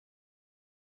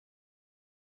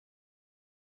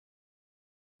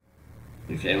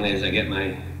Your family, as I get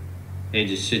my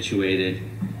pages situated,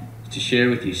 to share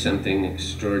with you something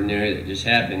extraordinary that just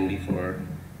happened before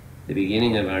the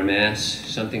beginning of our Mass,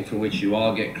 something for which you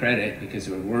all get credit, because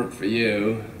if it weren't for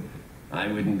you, I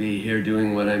wouldn't be here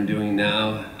doing what I'm doing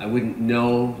now. I wouldn't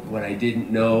know what I didn't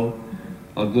know.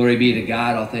 All glory be to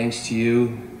God, all thanks to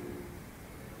you.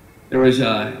 There was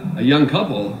a young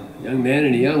couple, a young man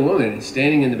and a young woman,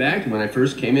 standing in the back when I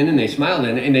first came in, and they smiled,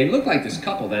 and they looked like this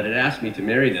couple that had asked me to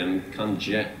marry them come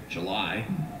July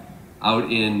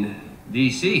out in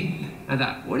D.C. I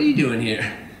thought, what are you doing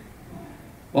here?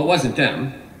 Well, it wasn't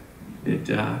them. It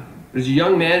was a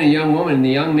young man and a young woman, and the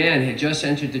young man had just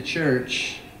entered the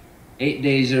church 8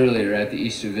 days earlier at the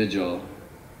Easter Vigil.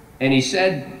 And he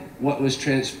said what was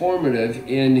transformative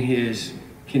in his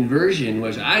conversion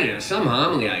was, some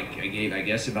homily I gave, I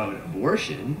guess, about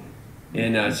abortion.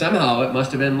 And somehow it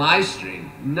must have been live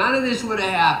streamed. None of this would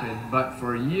have happened but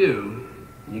for you.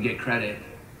 You get credit.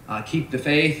 Keep the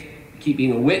faith. Keep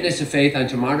being a witness of faith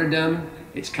unto martyrdom.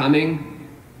 It's coming.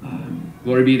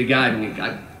 Glory be to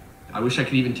God. I wish I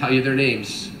could even tell you their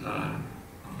names.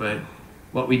 But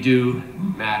what we do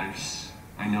matters.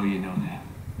 I know you know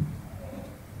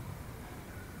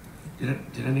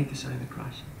that. Did I make the sign of the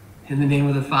cross? In the name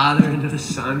of the Father, and of the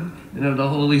Son, and of the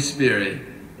Holy Spirit.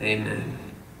 Amen.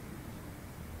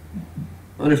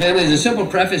 Well, dear family, there's a simple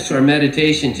preface to our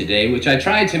meditation today, which I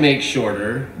tried to make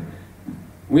shorter.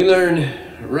 We learn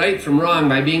right from wrong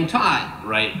by being taught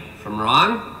right from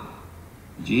wrong.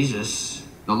 Jesus,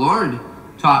 the Lord,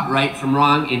 taught right from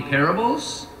wrong in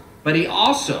parables, but he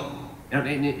also,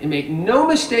 and make no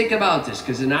mistake about this,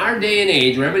 because in our day and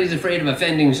age where everybody's afraid of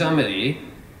offending somebody,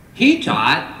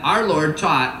 our Lord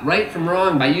taught right from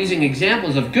wrong by using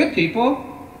examples of good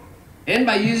people and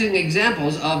by using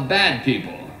examples of bad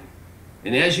people.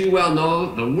 And as you well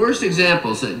know, the worst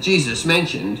examples that Jesus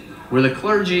mentioned were the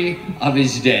clergy of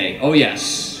his day. Oh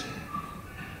yes.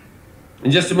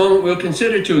 In just a moment, we'll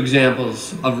consider two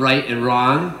examples of right and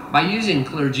wrong by using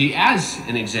clergy as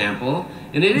an example.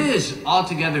 And it is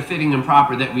altogether fitting and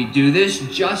proper that we do this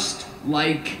just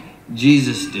like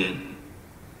Jesus did.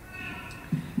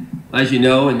 As you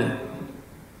know, in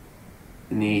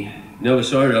the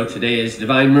Novus Ordo, today is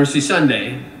Divine Mercy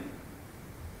Sunday.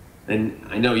 And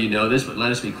I know you know this, but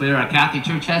let us be clear. Our Catholic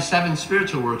Church has 7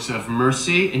 spiritual works of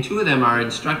mercy, and 2 of them are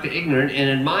instruct the ignorant and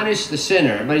admonish the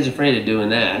sinner. Everybody's afraid of doing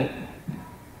that.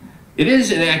 It is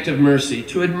an act of mercy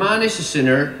to admonish the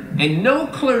sinner, and no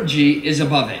clergy is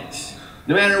above it,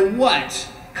 no matter what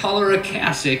color of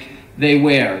cassock they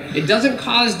wear. It doesn't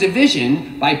cause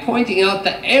division by pointing out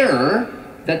the error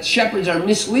that shepherds are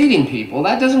misleading people.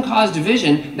 That doesn't cause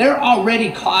division. They're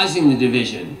already causing the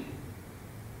division.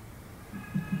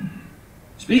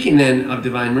 Speaking then of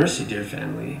Divine Mercy, dear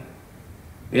family,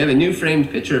 we have a new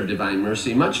framed picture of Divine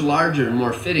Mercy, much larger and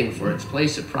more fitting for its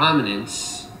place of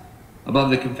prominence above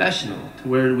the confessional, to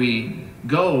where we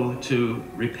go to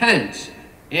repent,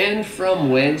 and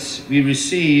from whence we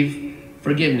receive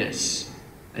forgiveness.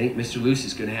 I think Mr. Luce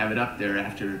is going to have it up there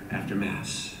after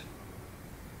Mass.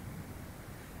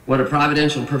 What a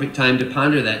providential and perfect time to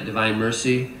ponder that Divine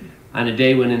Mercy on a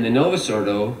day when in the Novus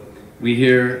Ordo we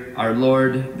hear our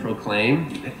Lord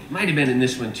proclaim. It might have been in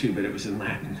this one too, but it was in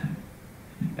Latin.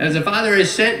 As the Father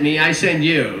has sent me, I send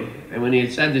you. And when he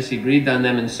had said this, he breathed on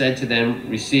them and said to them,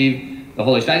 receive the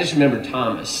Holy Spirit. I just remember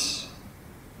Thomas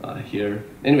here.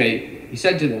 Anyway,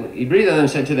 he breathed on them and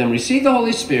said to them, receive the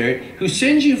Holy Spirit. Whose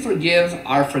sins you forgive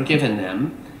are forgiven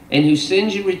them, and whose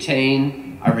sins you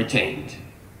retain are retained.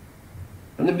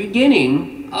 From the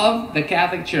beginning of the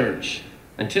Catholic Church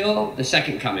until the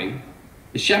second coming,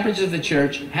 the shepherds of the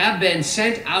church have been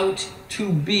sent out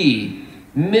to be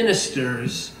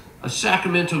ministers of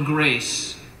sacramental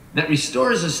grace that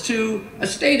restores us to a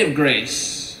state of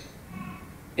grace.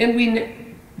 And we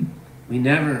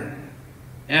never,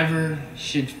 ever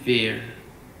should fear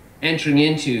entering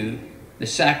into the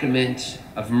sacrament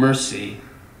of mercy,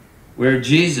 where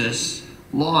Jesus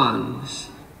longs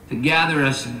to gather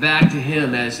us back to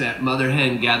him as that mother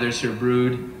hen gathers her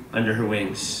brood under her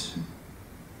wings.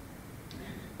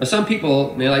 Now, some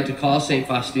people may like to call St.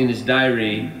 Faustina's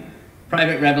diary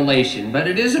private revelation, but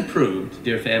it is approved,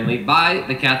 dear family, by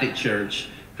the Catholic Church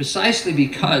precisely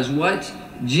because what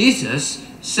Jesus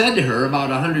said to her about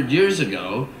 100 years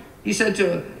ago, he said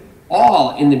to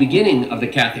all in the beginning of the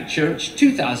Catholic Church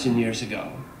 2,000 years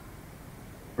ago.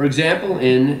 For example,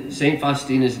 in St.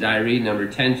 Faustina's diary, number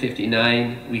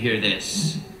 1059, we hear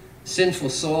this: sinful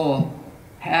soul,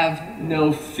 have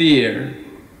no fear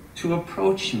to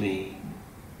approach me.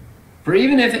 For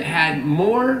even if it had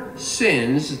more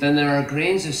sins than there are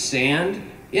grains of sand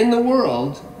in the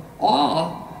world,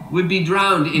 all would be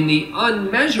drowned in the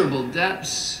unmeasurable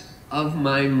depths of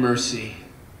my mercy.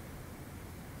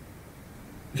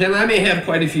 Family, I may have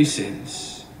quite a few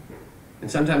sins.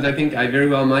 And sometimes I think I very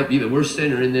well might be the worst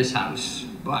sinner in this house.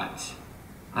 But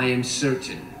I am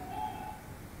certain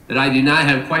that I do not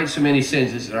have quite so many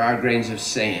sins as there are grains of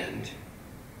sand.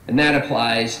 And that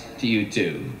applies to you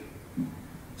too.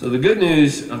 So the good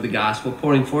news of the gospel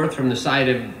pouring forth from the side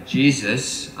of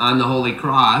Jesus on the holy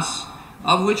cross,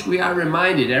 of which we are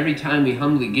reminded every time we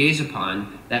humbly gaze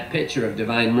upon that picture of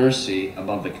divine mercy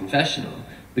above the confessional.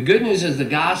 The good news of the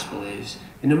gospel is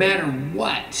that no matter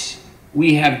what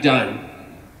we have done,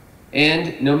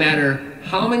 and no matter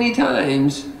how many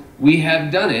times we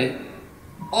have done it,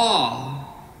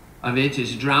 all of it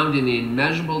is drowned in the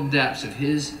immeasurable depths of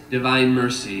his divine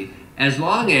mercy, as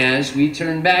long as we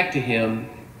turn back to him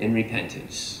in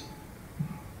repentance.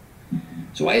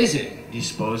 So why is it, do you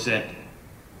suppose, that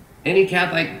any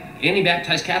Catholic, any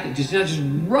baptized Catholic does not just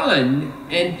run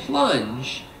and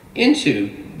plunge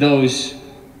into those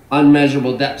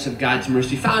unmeasurable depths of God's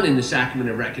mercy found in the sacrament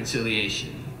of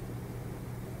reconciliation?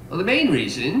 Well, the main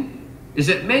reason is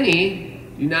that many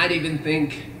do not even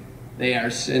think they are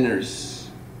sinners,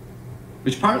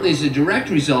 which partly is a direct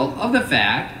result of the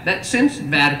fact that since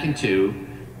Vatican II,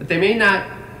 that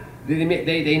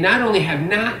they not only have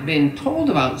not been told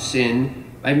about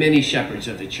sin by many shepherds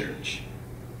of the church,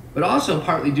 but also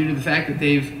partly due to the fact that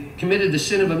they've committed the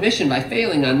sin of omission by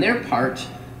failing on their part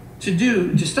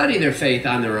to study their faith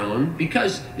on their own,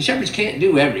 because the shepherds can't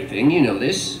do everything. You know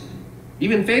this.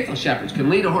 Even faithful shepherds can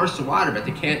lead a horse to water, but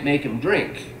they can't make him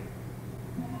drink.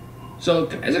 So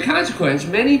as a consequence,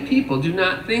 many people do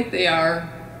not think they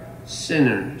are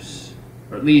sinners,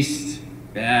 or at least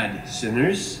bad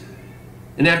sinners.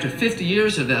 And after 50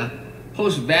 years of the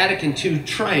post-Vatican II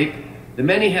tripe, the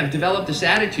many have developed this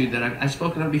attitude that I've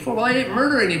spoken of before. Well, I didn't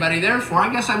murder anybody, therefore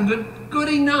I guess I'm good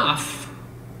enough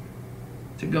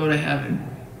to go to heaven.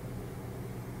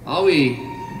 All we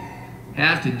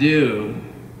have to do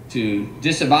to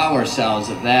disavow ourselves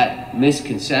of that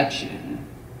misconception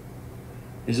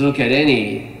is look at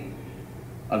any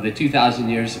of the 2,000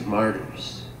 years of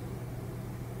martyrs.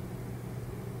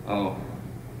 Oh,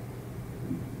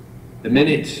 the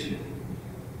minute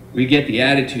we get the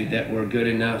attitude that we're good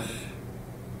enough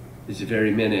is the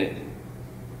very minute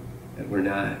that we're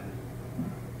not.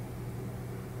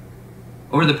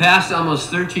 Over the past almost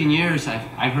 13 years,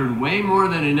 I've heard way more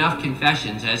than enough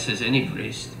confessions, as has any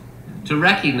priest, to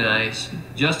recognize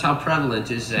just how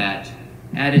prevalent is that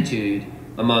attitude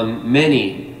among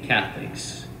many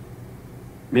Catholics.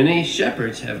 Many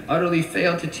shepherds have utterly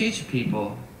failed to teach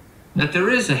people that there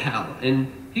is a hell,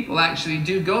 and people actually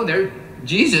do go there.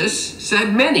 Jesus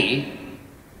said many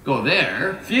go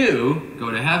there, few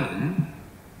go to heaven.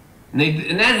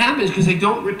 And that happens because they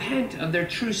don't repent of their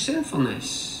true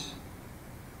sinfulness.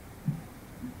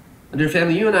 And dear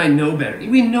family, you and I know better.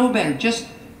 We know better. Just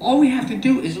all we have to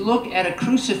do is look at a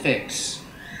crucifix.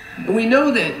 And we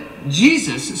know that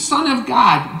Jesus, Son of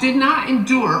God, did not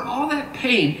endure all that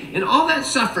pain and all that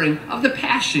suffering of the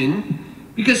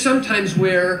passion because sometimes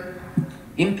we're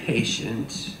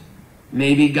impatient,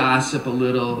 maybe gossip a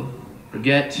little,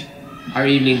 forget our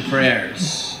evening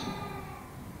prayers.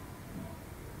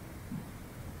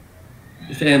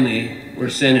 Family, we're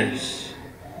sinners.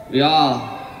 We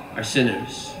all are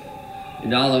sinners.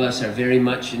 And all of us are very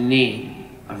much in need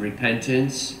of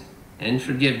repentance and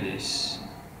forgiveness.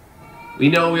 We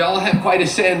know we all have quite a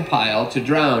sand pile to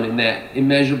drown in that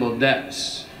immeasurable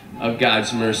depths of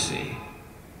God's mercy.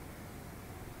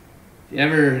 If you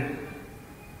ever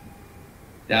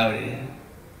doubted,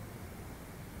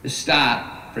 just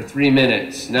stop for 3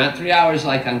 minutes, not 3 hours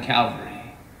like on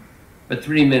Calvary, but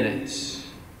 3 minutes,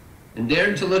 and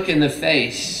dare to look in the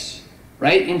face,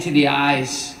 right into the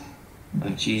eyes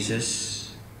of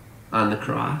Jesus on the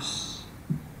cross,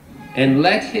 and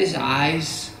let his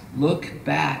eyes look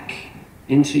back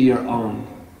into your own.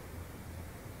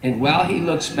 And while he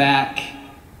looks back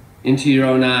into your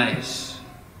own eyes,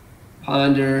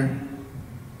 ponder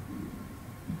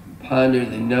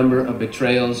the number of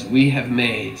betrayals we have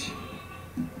made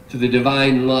to the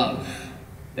divine love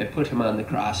that put him on the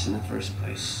cross in the first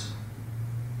place.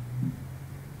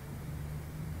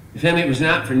 Family, it was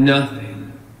not for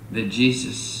nothing that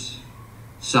Jesus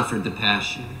suffered the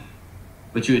passion.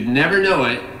 But you would never know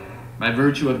it by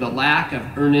virtue of the lack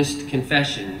of earnest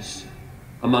confessions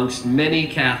amongst many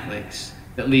Catholics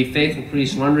that leave faithful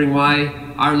priests wondering why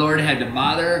our Lord had to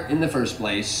bother in the first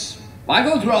place. Why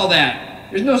go through all that?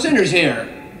 There's no sinners here.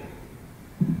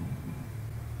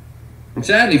 And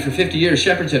sadly, for 50 years,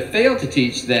 shepherds have failed to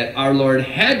teach that our Lord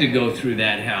had to go through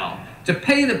that hell, to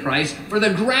pay the price for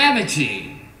the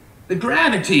gravity the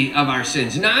gravity of our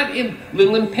sins, not in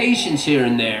little impatience here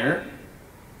and there.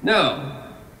 No.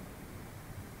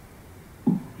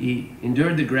 He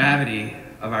endured the gravity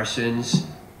of our sins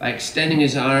by extending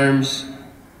his arms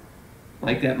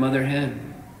like that mother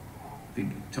hen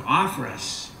to offer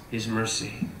us his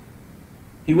mercy.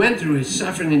 He went through his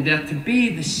suffering and death to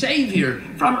be the Savior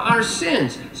from our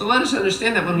sins. So let us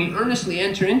understand that when we earnestly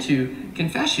enter into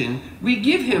confession, we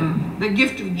give him the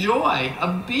gift of joy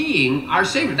of being our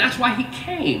Savior. That's why he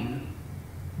came.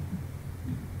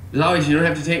 As always, you don't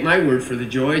have to take my word for the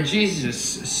joy. Jesus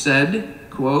said,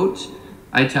 quote,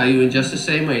 I tell you in just the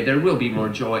same way, there will be more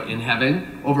joy in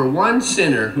heaven over one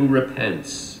sinner who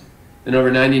repents than over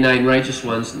 99 righteous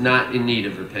ones not in need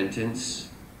of repentance.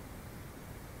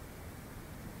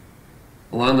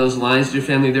 Along those lines, dear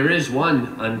family, there is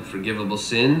one unforgivable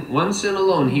sin, one sin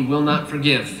alone he will not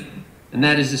forgive, and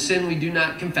that is the sin we do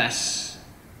not confess.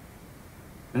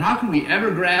 But how can we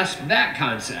ever grasp that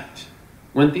concept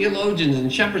when theologians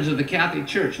and shepherds of the Catholic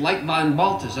Church, like von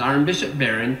Balthasar and Bishop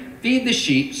Barron, feed the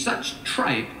sheep such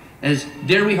tripe as,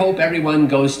 dare we hope everyone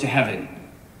goes to heaven?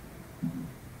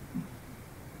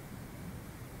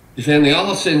 Dear family,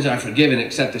 all sins are forgiven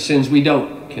except the sins we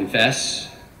don't confess,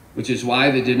 which is why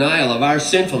the denial of our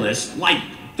sinfulness, like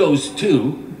those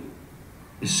two,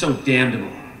 is so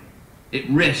damnable. It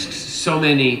risks so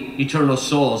many eternal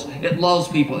souls. It lulls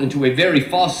people into a very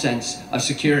false sense of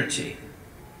security.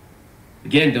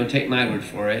 Again, don't take my word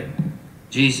for it.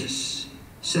 Jesus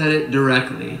said it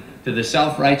directly to the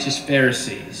self-righteous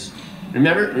Pharisees.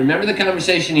 Remember the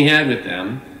conversation he had with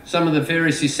them? Some of the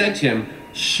Pharisees said to him,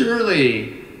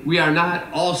 surely we are not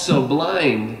also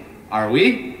blind, are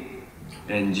we?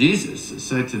 And Jesus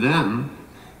said to them,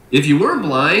 if you were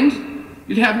blind,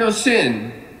 you'd have no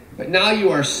sin. But now you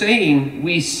are saying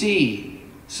we see,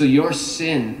 so your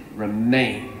sin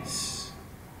remains.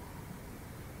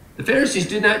 The Pharisees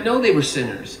did not know they were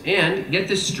sinners. And, get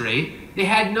this straight, they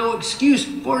had no excuse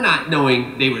for not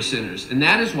knowing they were sinners. And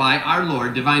that is why our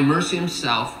Lord, Divine Mercy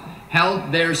himself,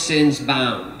 held their sins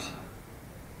bound.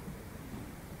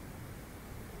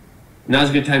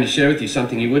 Now's a good time to share with you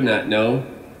something you would not know.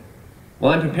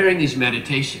 While I'm preparing these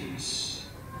meditations,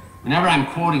 whenever I'm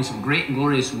quoting some great and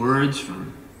glorious words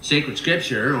from sacred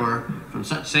scripture or from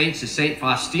such saints as St.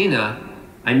 Faustina,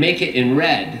 I make it in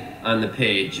red on the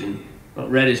page. And well,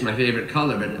 red is my favorite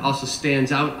color, but it also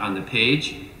stands out on the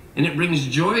page. And it brings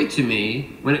joy to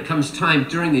me when it comes time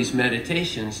during these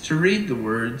meditations to read the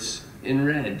words in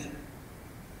red.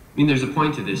 I mean, there's a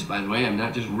point to this, by the way. I'm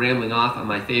not just rambling off on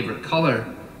my favorite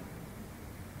color.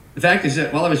 The fact is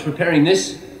that while I was preparing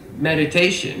this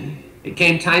meditation, it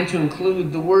came time to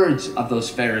include the words of those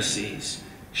Pharisees.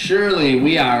 Surely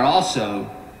we are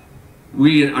not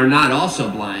also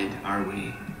blind, are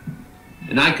we?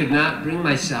 And I could not bring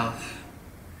myself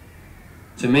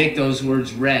to make those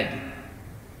words red.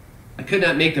 I could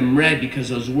not make them red because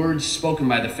those words spoken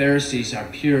by the Pharisees are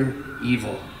pure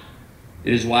evil.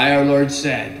 It is why our Lord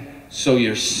said, so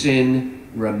your sin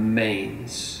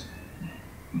remains.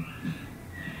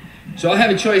 So I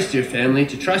have a choice, dear family,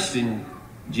 to trust in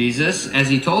Jesus as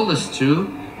he told us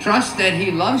to. Trust that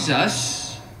he loves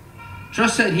us.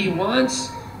 Trust that he wants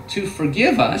to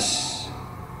forgive us.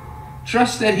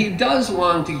 Trust that he does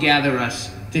long to gather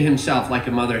us to himself like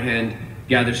a mother hen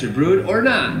gathers her brood, or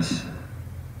not.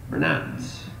 Or not.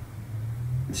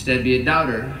 Instead, be a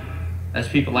doubter, as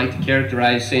people like to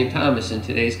characterize St. Thomas in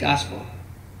today's gospel.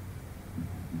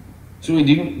 So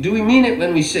do we mean it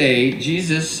when we say,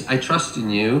 Jesus, I trust in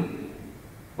you?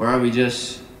 Or are we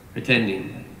just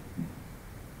pretending?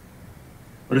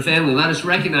 But a family, let us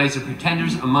recognize the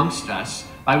pretenders amongst us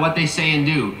by what they say and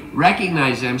do.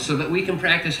 Recognize them so that we can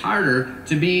practice harder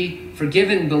to be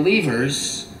forgiven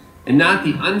believers and not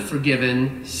the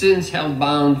unforgiven, sins-held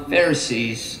bound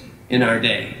Pharisees in our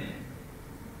day.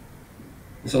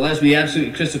 And so let us be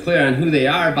absolutely crystal clear on who they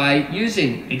are by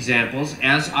using examples,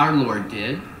 as our Lord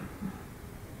did.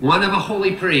 One of a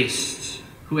holy priest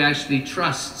who actually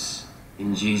trusts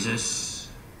in Jesus,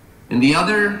 and the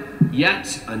other,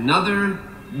 yet another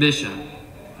bishop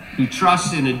who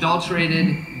trusts in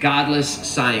adulterated, godless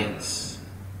science.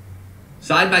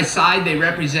 Side by side, they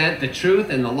represent the truth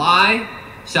and the lie,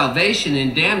 salvation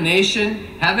and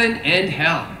damnation, heaven and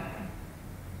hell.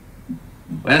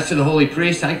 Well, as to the holy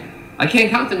priest, I can't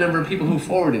count the number of people who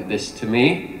forwarded this to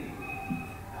me.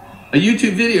 A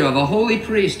YouTube video of a holy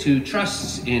priest who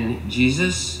trusts in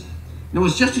Jesus. It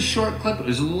was just a short clip. It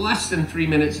was less than 3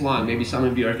 minutes long. Maybe some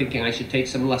of you are thinking I should take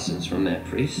some lessons from that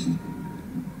priest.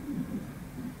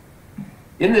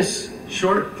 In this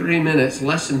short 3 minutes,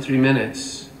 less than 3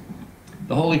 minutes,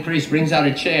 the holy priest brings out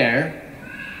a chair,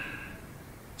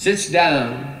 sits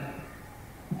down,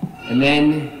 and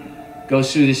then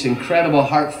goes through this incredible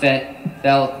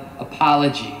heartfelt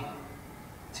apology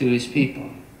to his people.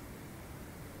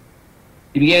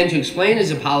 He began to explain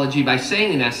his apology by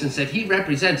saying, in essence, that he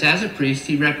represents, as a priest,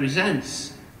 he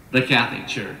represents the Catholic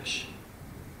Church.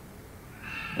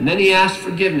 And then he asked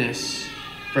forgiveness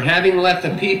for having left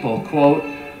the people, quote,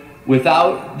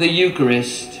 without the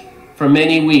Eucharist for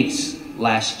many weeks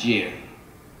last year.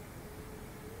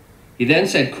 He then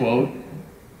said, quote,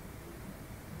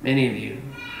 many of you,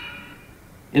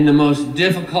 in the most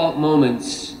difficult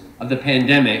moments of the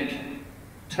pandemic,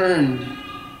 turned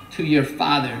to your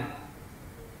Father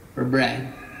for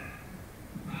bread,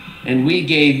 and we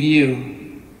gave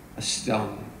you a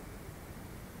stone.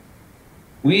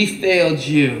 We failed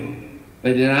you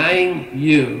by denying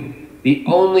you the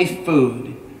only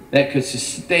food that could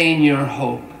sustain your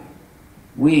hope.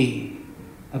 We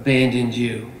abandoned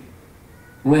you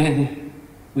when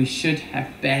we should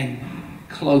have been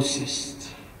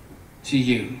closest to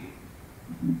you.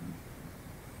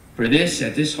 For this,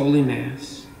 at this Holy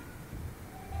Mass,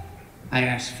 I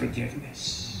ask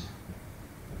forgiveness.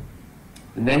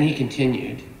 And then he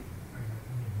continued,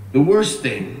 the worst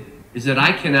thing is that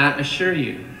I cannot assure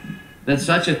you that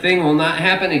such a thing will not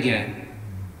happen again.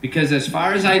 Because as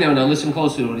far as I know, now listen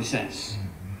closely to what he says.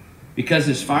 Because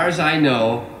as far as I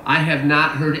know, I have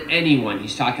not heard anyone,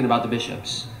 he's talking about the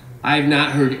bishops, I have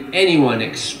not heard anyone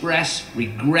express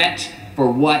regret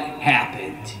for what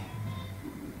happened.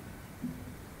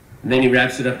 And then he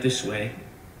wraps it up this way.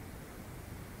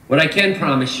 What I can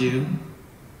promise you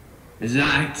is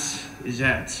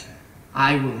that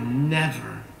I will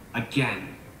never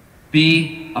again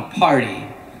be a party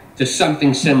to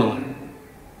something similar.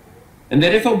 And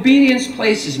that if obedience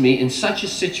places me in such a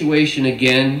situation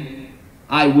again,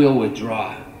 I will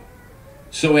withdraw,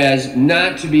 so as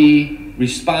not to be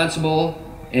responsible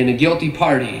and a guilty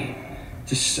party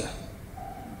to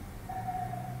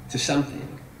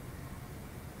something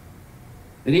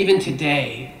that even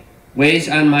today weighs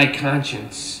on my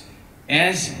conscience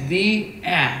as the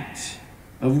act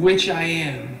of which I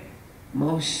am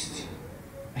most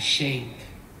ashamed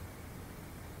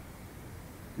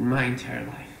in my entire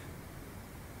life.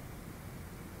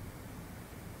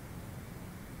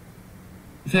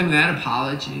 Family, that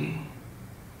apology,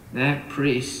 that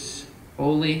priest's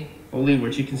holy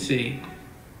words, you can see,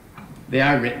 they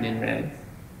are written in red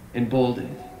and bolded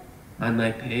on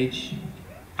my page.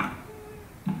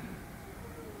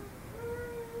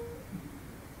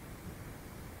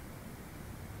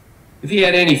 If he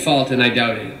had any fault, and I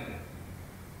doubt it,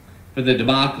 for the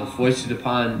debacle foisted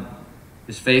upon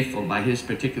his faithful by his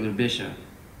particular bishop,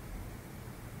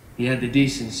 he had the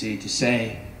decency to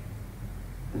say,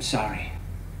 I'm sorry.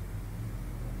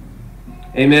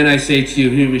 Amen, I say to you,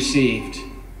 he received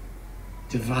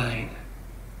divine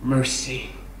mercy.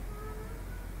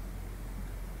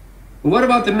 But what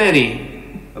about the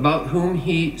many about whom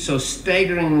he so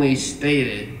staggeringly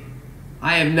stated,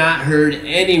 I have not heard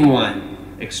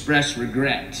anyone express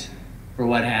regret for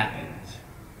what happened?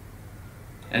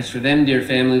 As for them, dear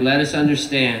family, let us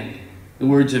understand the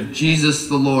words of Jesus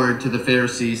the Lord to the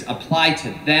Pharisees apply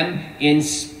to them in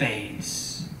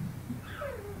spades.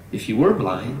 If you were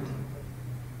blind,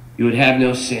 you would have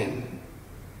no sin.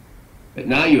 But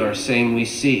now you are saying we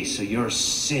see, so your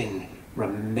sin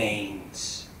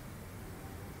remains.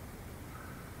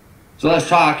 So let's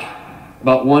talk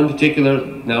about one particular,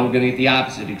 now we're going to get the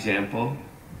opposite example.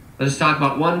 Let us talk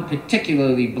about one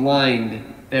particularly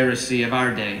blind Pharisee of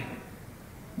our day.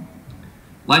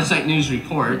 LifeSite News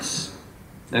reports,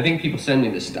 and I think people send me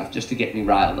this stuff just to get me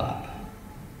riled up.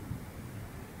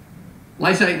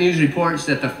 LifeSite News reports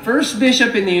that the first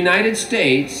bishop in the United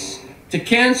States to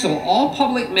cancel all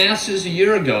public masses a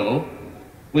year ago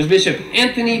was Bishop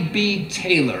Anthony B.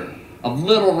 Taylor of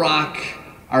Little Rock,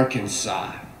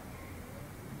 Arkansas.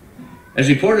 As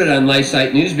reported on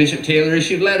LifeSite News, Bishop Taylor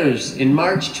issued letters in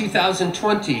March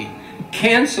 2020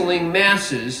 canceling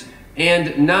masses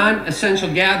and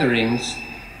non-essential gatherings,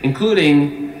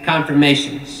 including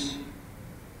confirmations.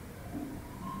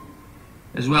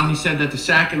 As well, he said that the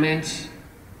sacrament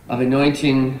of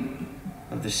anointing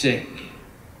of the sick,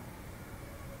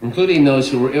 including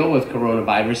those who were ill with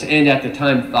coronavirus and at the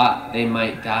time thought they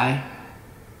might die,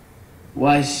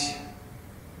 was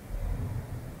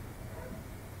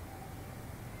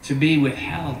to be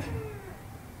withheld.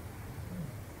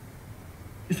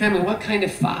 Your family, what kind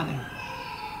of father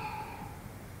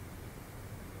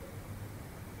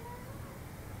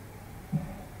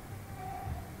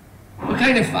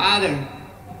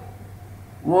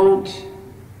won't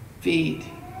feed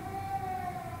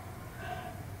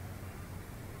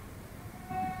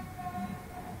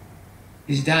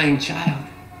his dying child?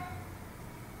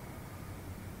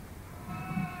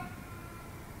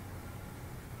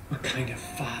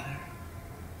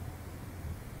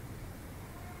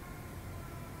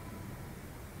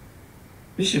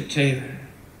 Bishop Taylor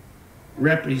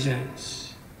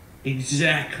represents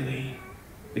exactly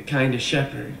the kind of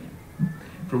shepherd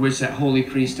for which that holy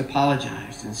priest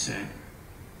apologized and said,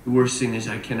 the worst thing is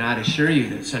I cannot assure you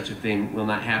that such a thing will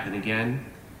not happen again,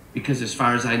 because as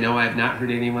far as I know, I have not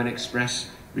heard anyone express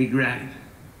regret.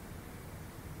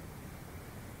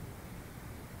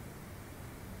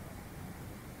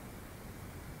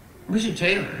 Bishop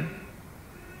Taylor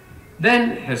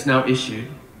then has now issued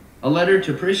a letter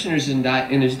to parishioners in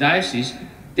his diocese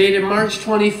dated March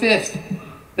 25th,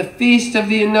 the Feast of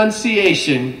the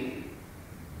Annunciation,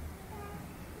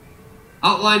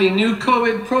 outlining new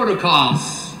COVID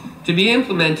protocols to be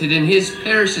implemented in his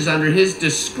parishes under his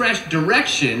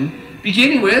direction,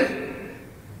 beginning with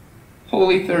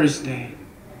Holy Thursday,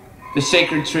 the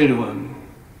Sacred Triduum.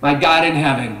 My God in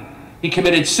heaven, he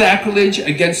committed sacrilege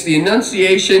against the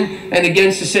Annunciation and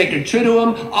against the Sacred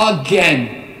Triduum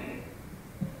again.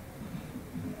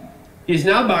 He has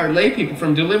now barred lay people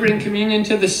from delivering communion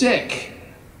to the sick.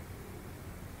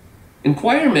 And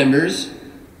choir members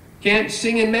can't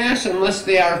sing in Mass unless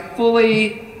they are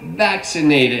fully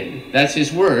vaccinated, that's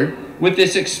his word, with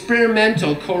this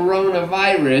experimental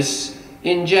coronavirus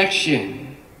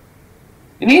injection.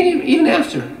 And even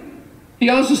after, he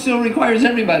also still requires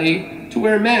everybody to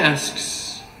wear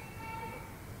masks.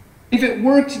 If it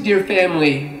worked, dear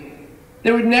family,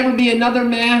 there would never be another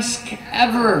mask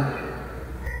ever.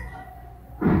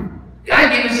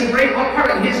 God gave us a brain. What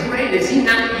part of his brain is he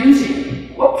not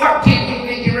using? What part can't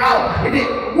he figure out? If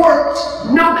it worked,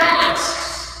 no masks.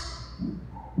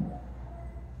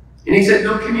 And he said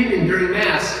no communion during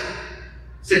Mass. He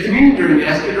said communion during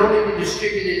Mass could only be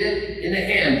distributed in the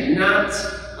hand, not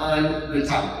on the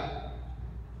tongue.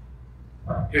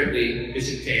 Apparently,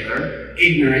 Bishop Taylor,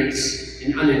 ignorant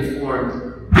and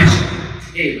uninformed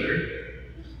Bishop Taylor,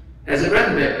 has a read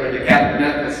the book where the Catholic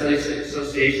Medical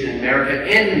Association in America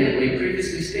and in Italy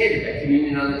previously stated that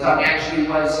communion on the tongue actually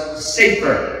was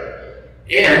safer,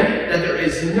 and that there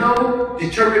is no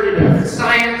determinative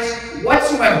science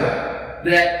whatsoever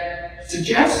that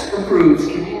suggests or proves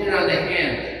communion on the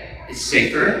hand is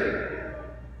safer.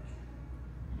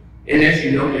 And as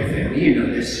you know, dear family, you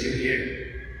know this, you're here.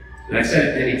 And I've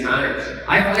said it many times,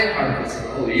 I find particles of the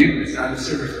Holy Eucharist on the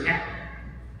server's path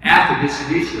after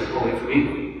distribution of Holy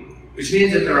Communion, which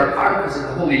means that there are particles of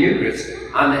the Holy Eucharist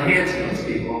on the hands of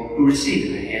those people who receive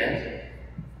in the hand.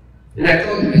 And I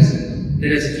told you this,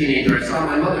 that as a teenager I saw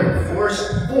my mother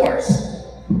forced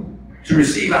to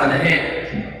receive on the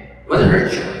hand. It wasn't her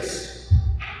choice.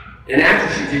 And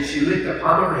after she did, she licked the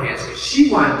palm of her hands because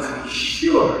she wanted to be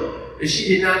sure that she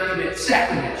did not commit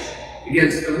sacrilege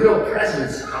against the real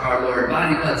presence of our Lord,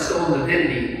 body, blood, soul, and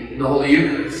divinity in the Holy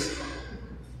Eucharist.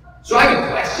 So I have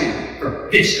a question for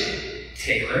Bishop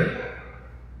Taylor,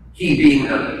 he being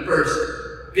the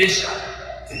first bishop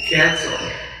to cancel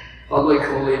public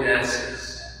holy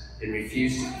masses and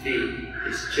refuse to feed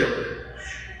his children.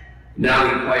 Now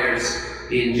requires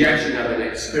the injection of an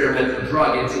experimental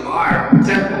drug into our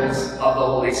temples of the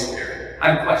Holy Spirit.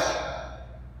 I have a question.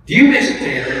 Do you, Bishop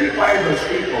Taylor, require those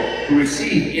people who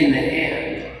receive in the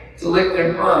hand to lick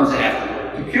their palms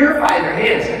afterward, to purify their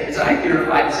hands as I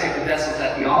purify the sacred vessels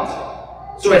at the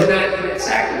altar, so as not to commit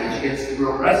sacrilege against the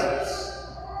real presence?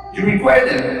 Do you require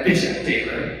them, Bishop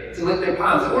Taylor, to lick their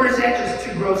palms, or is that just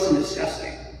too gross and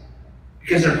disgusting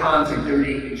because their palms are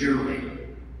dirty and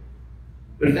germinated?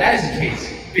 But if that is the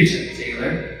case, Bishop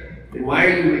Taylor, then why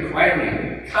are you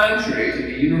requiring, contrary to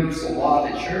the universal law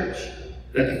of the Church,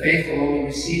 that the faithful only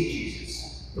receive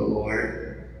Jesus, the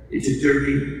Lord, into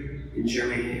dirty and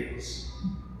germy hands?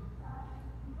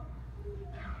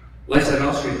 Blessed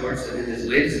also reports that in his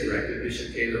latest directive,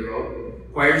 Bishop Taylor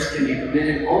wrote, choirs can be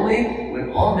permitted only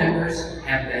when all members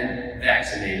have been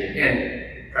vaccinated,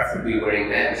 and preferably wearing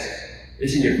masks.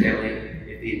 Listen, your family,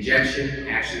 if the injection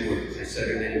actually works, as I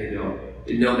said a minute ago,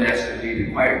 then no mask will be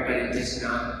required, but it does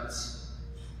not,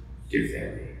 dear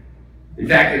family. In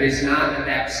fact, it is not a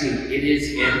vaccine, it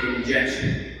is an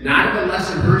injection. Not of a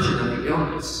lesser version of the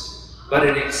illness, but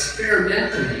an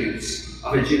experimental use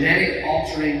of a genetic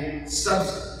altering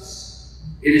substance.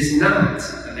 It is not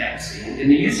a vaccine, and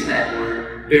the use of that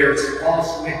word bears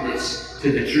false witness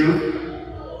to the truth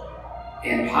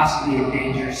and possibly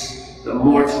endangers the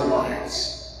mortal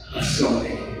lives of so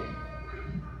many.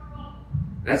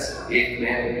 That's the eighth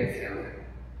commandment, family.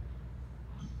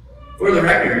 For the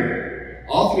record,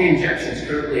 all three injections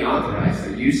currently authorized for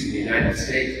use in the United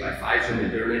States by Pfizer,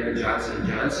 Moderna, and Johnson &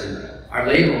 Johnson are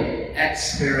labeled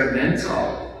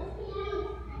experimental.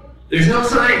 There's no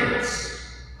science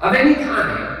of any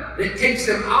kind that takes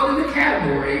them out of the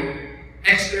category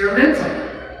experimental.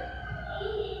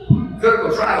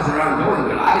 Clinical trials are ongoing,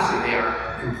 but obviously they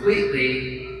are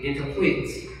completely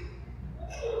incomplete.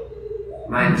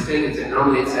 My understanding is that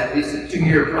normally it's at least a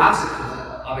 2-year process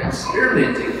of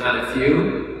experimenting on a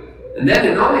few, and then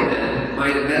and only then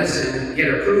might a medicine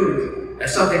get approved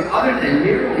as something other than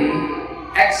merely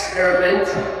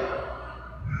experimental.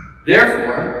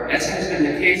 Therefore, as has been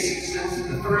the case since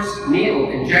the first needle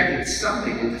injected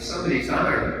something into somebody's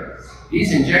arm,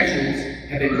 these injections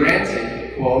have been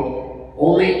granted, quote,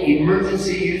 only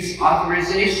emergency use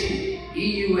authorization,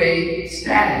 EUA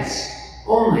status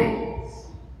only.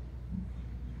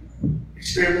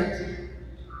 Experimental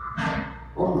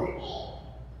only.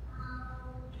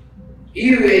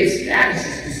 EUA status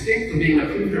is distinct from being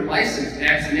approved or licensed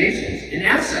vaccinations, and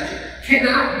as such,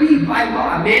 cannot be by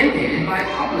law mandated by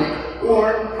public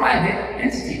or private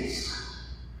entities.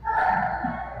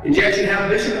 And yet you have a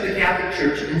bishop of the Catholic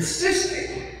Church insisting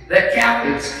that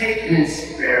Catholics take an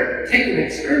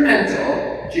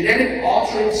experimental, genetic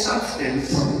altering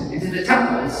substance into the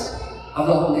temples of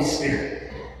the Holy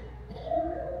Spirit.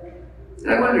 And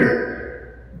I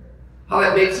wonder how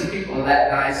that makes the people of that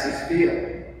diocese feel,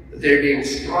 that they're being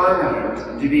strong-armed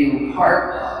into being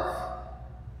part of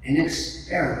an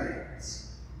experiment.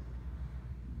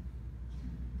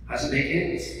 How does it make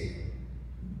any of us feel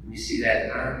when you see that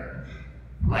in our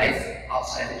life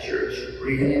outside the church or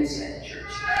even inside the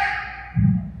church?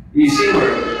 When you see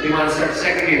where they want to start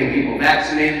segregating people,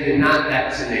 vaccinated and not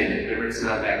vaccinated, remember it's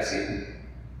not vaccine.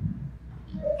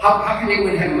 How can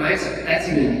anyone have a mindset that that's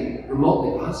even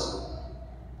remotely possible?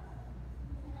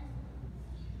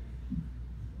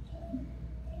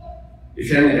 Your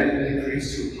family got really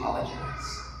priest to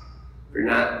apologize for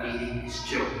not feeding his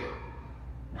children.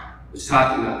 Was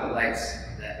talking about the likes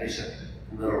of that bishop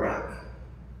in Little Rock.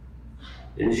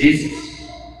 And Jesus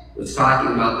was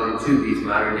talking about them too, these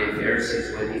modern day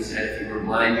Pharisees, when he said, if you were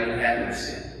blind, you would have no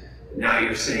sin. But now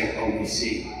you're saying, oh, we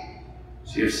see.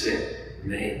 So your sin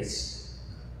remains.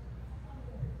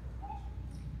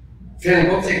 Family,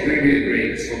 we'll take Gregory the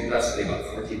Great, spoke thusly about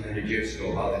 1,400 years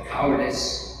ago about the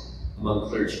cowardice among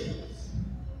clergy.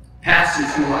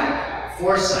 Pastors who lack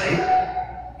foresight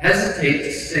hesitate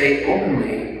to say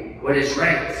openly what is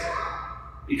right,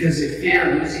 because they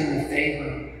fear losing the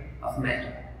favor of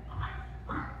men.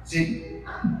 See,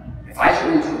 if I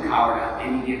turn into a coward on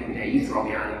any given day, you throw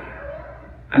me out of here.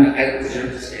 I don't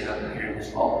deserve to stand up here in this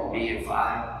pulpit, be a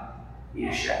five, be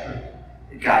a shepherd,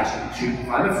 that guides you the truth.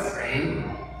 If I'm afraid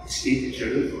to speak the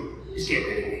truth, just get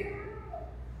rid of me.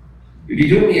 You'd be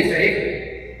doing me a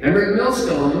favor. Remember, the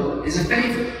millstone is a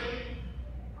favor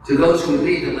to those who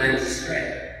lead the lambs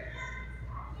astray.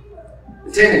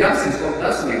 St. Augustine spoke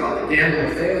thusly about the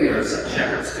damnable failure of such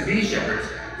shepherds to be shepherds.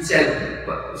 He said,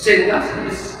 St. Augustine,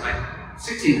 this is like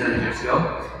 1,600 years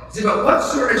ago, he said, but what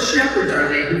sort of shepherds are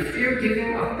they who fear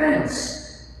giving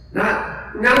offense?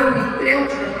 Not only fail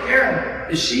to prepare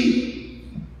the sheep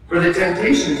for the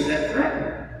temptations that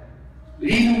threaten, but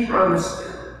even promise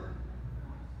them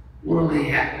worldly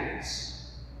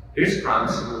happiness. Here's a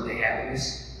promise of worldly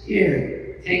happiness.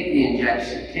 Here, take the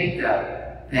injection, take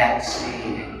the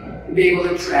vaccine, and be able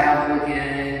to travel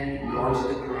again, go into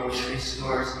the grocery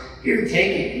stores. Here,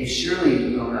 take it. You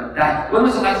surely will not die. When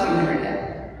was the last time you heard that?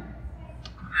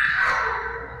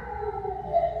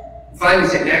 Finally,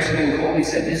 St. Maximilian Kolbe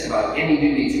said this about any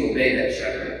duty to obey that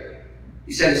shepherd.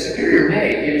 He said, a superior may,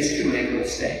 it is true, make a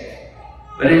mistake.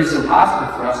 But it is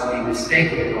impossible for us to be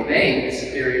mistaken in obeying the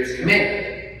superior's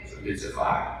command. So it's a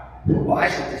fire. Why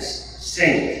should this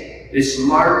saint, this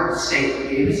martyred saint who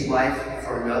gave his life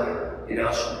for another in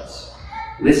Auschwitz,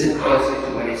 listen closely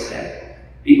to what he said?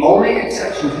 The only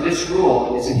exception to this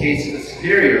rule is in case of the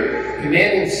superior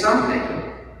commanding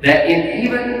something that in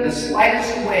even the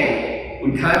slightest way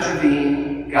would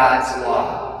contravene God's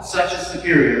law. Such a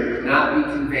superior would not be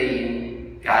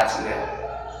conveying God's will.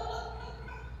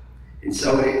 And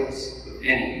so it is with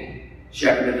any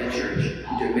shepherd of the church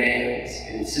who demands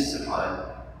and insists upon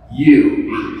you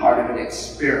being part of an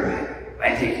experiment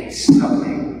by taking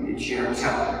something into your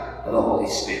temple of the Holy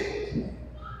Spirit.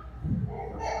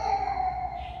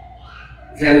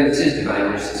 Family, this is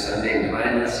Divine Mercy Sunday, and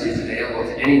Divine Mercy is available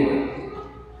to anyone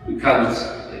who comes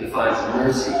and finds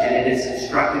mercy, and it is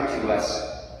instructive to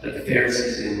us that the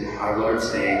Pharisees in our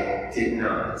Lord's day did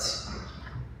not.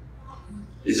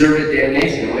 Deserved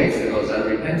damnation awaits for those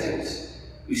unrepentant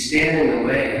who stand in the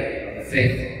way of the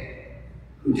faithful,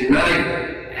 who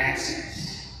deny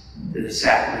access to the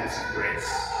sacraments of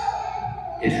grace,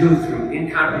 and who, through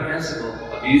incomprehensible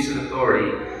abuse of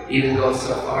authority, even go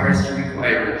so far as to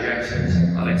require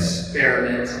injections of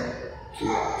experimental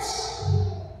drugs.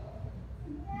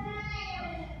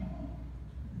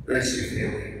 Bless your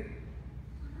family.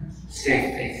 Stay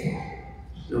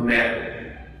faithful, no matter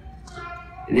what.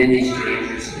 And in these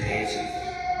dangerous days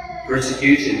of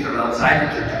persecution from outside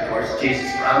the church, of course,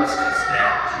 Jesus promised us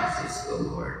that Jesus the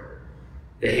Lord.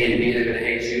 They hated me, they're going to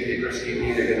hate you. They persecute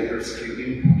me, they're going to persecute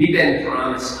you. We've been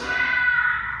promised.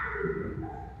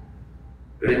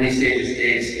 But in these dangerous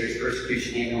days, there's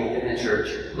persecution even within the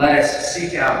church. Let us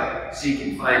seek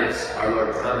and find us, our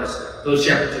Lord promised, those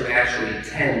shepherds who actually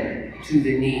tend to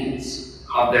the needs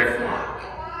of their flock.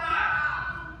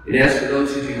 And as for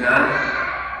those who do not,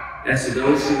 as for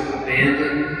those who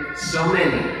abandon so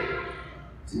many,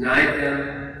 deny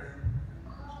them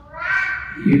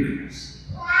the Eucharist.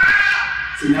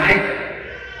 Deny them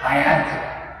by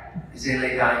acting as they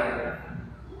lay dying.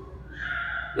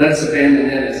 Let us abandon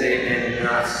them as they abandon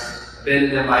us.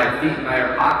 Abandon them by our feet and by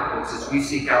our pocketbooks as we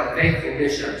seek out faithful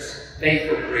bishops,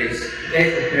 faithful priests,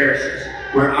 faithful parishes,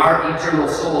 where our eternal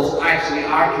souls actually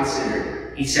are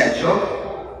considered essential,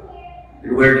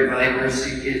 and where divine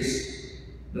mercy is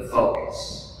the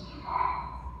focus.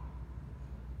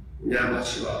 And God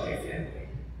bless you all, dear family,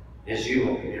 as you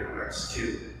open your hearts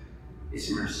to His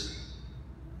mercy.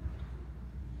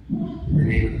 In the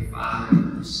name of the Father,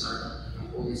 and of the Son, and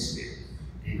of the Holy Spirit.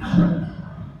 Amen.